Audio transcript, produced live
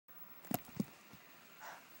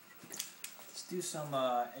do some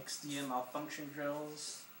XDM malfunction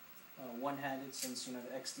drills, one-handed, since the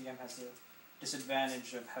XDM has the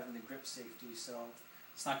disadvantage of having the grip safety, so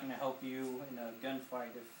it's not going to help you in a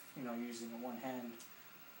gunfight if you're using a one hand.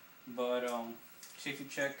 But safety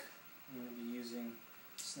check, I'm going to be using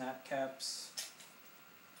snap caps.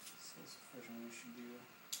 So that's the first one we should do.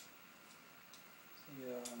 So,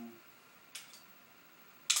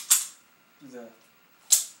 do the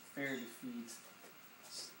fair defeat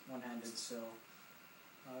one-handed. So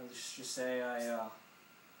let's just say I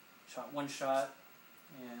shot one shot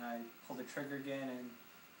and I pulled the trigger again and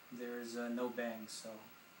there's no bang, so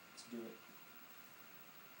let's do it.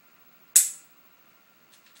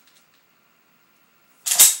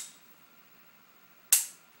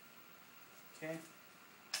 Okay.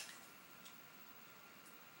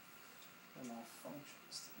 The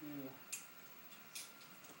malfunctions to do.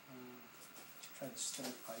 Try the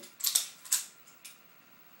stovepipe.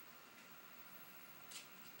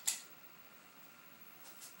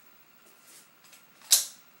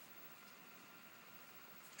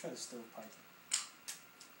 Try the stovepipe.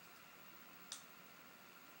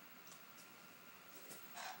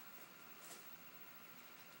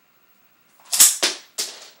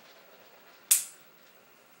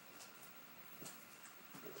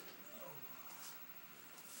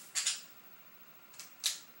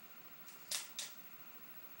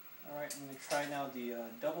 Alright, I'm going to try now the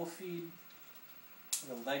double feed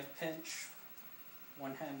with a leg pinch,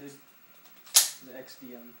 one-handed, to the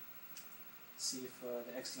XDM. See if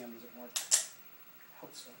the XDM doesn't work. I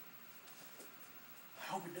hope so.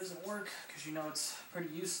 I hope it doesn't work, because it's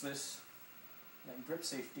pretty useless, that grip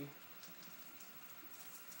safety.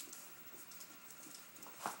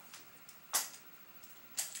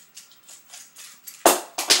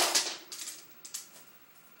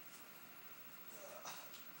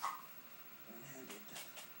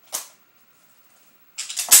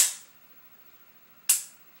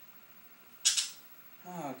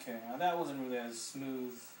 Okay, now that wasn't really as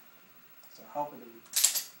smooth, so I hope I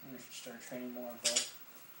should start training more, but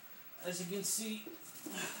as you can see,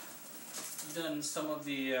 I've done some of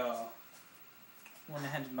the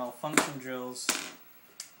one-handed malfunction drills,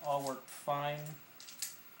 all worked fine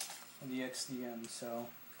with the XDM, so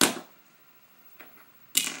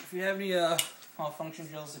if you have any malfunction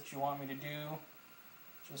drills that you want me to do,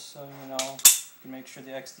 just so you can make sure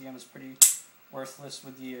the XDM is pretty worthless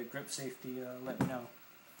with the grip safety, let me know.